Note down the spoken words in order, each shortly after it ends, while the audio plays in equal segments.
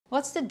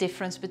What's the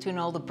difference between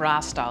all the bra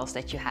styles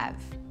that you have?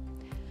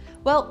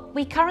 Well,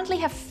 we currently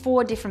have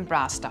 4 different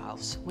bra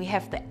styles. We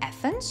have the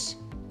Athens,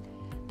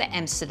 the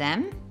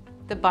Amsterdam,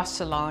 the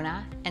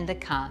Barcelona and the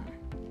Cannes.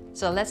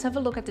 So let's have a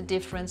look at the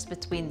difference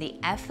between the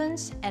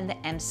Athens and the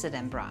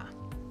Amsterdam bra.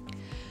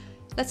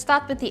 Let's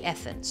start with the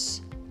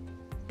Athens.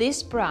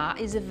 This bra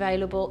is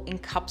available in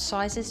cup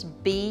sizes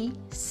B,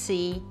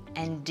 C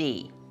and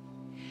D.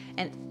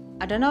 And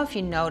I don't know if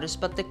you noticed,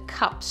 but the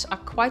cups are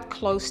quite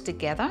close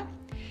together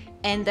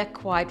and they're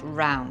quite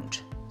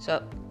round.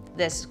 So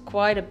there's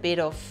quite a bit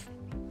of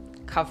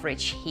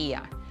coverage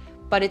here,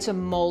 but it's a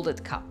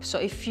molded cup. So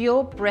if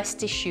your breast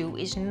tissue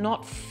is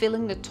not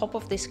filling the top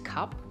of this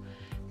cup,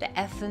 the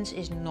Athens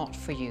is not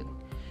for you.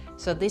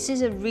 So this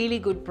is a really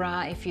good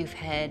bra if you've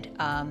had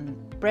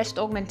breast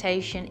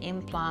augmentation,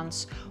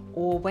 implants,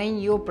 or when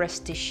your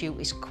breast tissue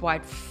is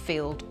quite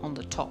filled on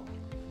the top.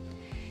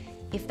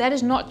 If that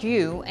is not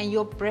you and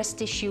your breast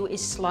tissue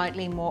is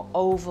slightly more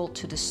oval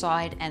to the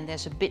side and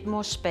there's a bit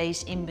more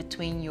space in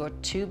between your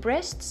 2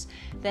 breasts,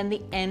 then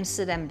the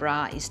Amsterdam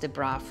bra is the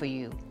bra for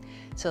you.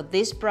 So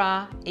this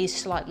bra is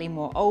slightly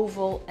more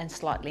oval and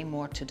slightly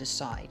more to the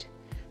side.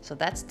 So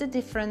that's the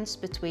difference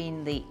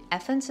between the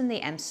Athens and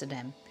the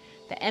Amsterdam.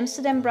 The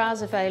Amsterdam bra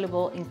is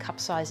available in cup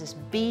sizes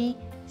B,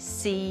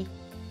 C,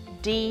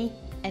 D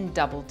and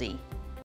double D.